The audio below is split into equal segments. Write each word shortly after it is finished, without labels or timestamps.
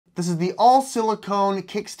This is the all silicone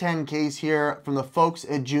kickstand case here from the folks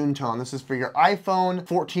at Juntone. This is for your iPhone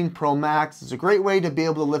 14 Pro Max. It's a great way to be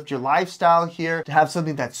able to lift your lifestyle here, to have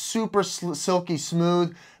something that's super silky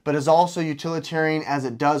smooth, but is also utilitarian as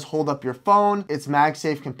it does hold up your phone. It's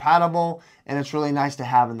MagSafe compatible, and it's really nice to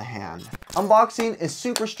have in the hand. Unboxing is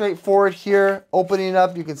super straightforward here. Opening it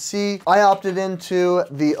up, you can see I opted into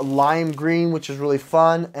the lime green, which is really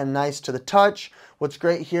fun and nice to the touch. What's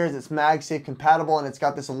great here is it's MagSafe compatible, and it's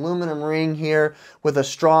got this aluminum ring here with a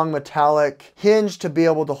strong metallic hinge to be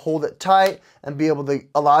able to hold it tight and be able to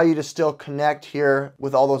allow you to still connect here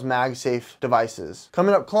with all those MagSafe devices.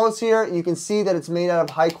 Coming up close here, you can see that it's made out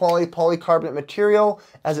of high quality polycarbonate material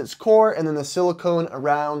as its core, and then the silicone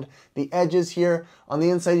around the edges here. On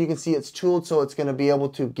the inside, you can see it's tooled, so it's gonna be able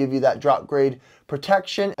to give you that drop grade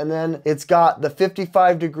protection. And then it's got the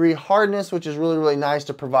 55-degree hardness, which is really, really nice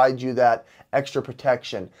to provide you that extra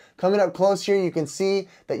protection. Coming up close here, you can see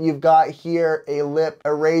that you've got here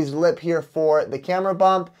a raised lip here for the camera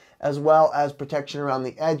bump, as well as protection around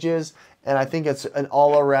the edges. And I think it's an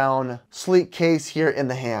all-around sleek case here in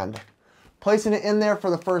the hand. Placing it in there for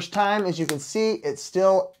the first time, as you can see, it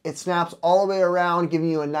snaps all the way around, giving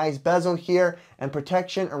you a nice bezel here and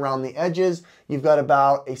protection around the edges. You've got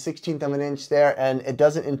about a 1/16 of an inch there, and it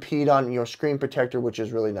doesn't impede on your screen protector, which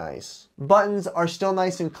is really nice. Buttons are still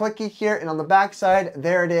nice and clicky here, and on the back side,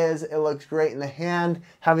 there it is. It looks great in the hand.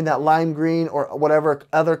 Having that lime green or whatever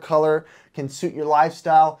other color can suit your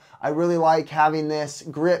lifestyle. I really like having this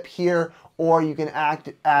grip here, or you can act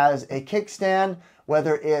as a kickstand,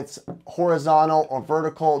 whether it's horizontal or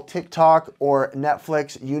vertical, TikTok or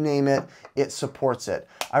Netflix, you name it, it supports it.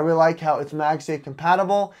 I really like how it's MagSafe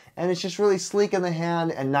compatible, and it's just really sleek in the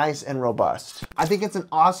hand and nice and robust. I think it's an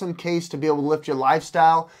awesome case to be able to lift your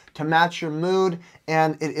lifestyle, to match your mood,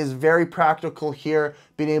 and it is very practical here,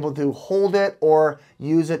 being able to hold it or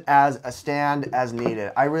use it as a stand as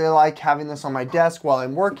needed. I really like having this on my desk while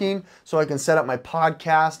I'm working, so I can set up my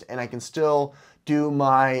podcast and I can still do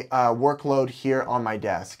my workload here on my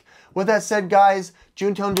desk. With that said, guys,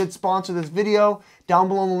 Juntone did sponsor this video. Down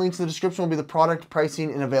below in the links in the description will be the product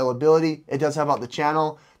pricing and availability. It does help out the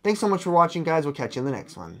channel. Thanks so much for watching, guys. We'll catch you in the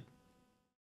next one.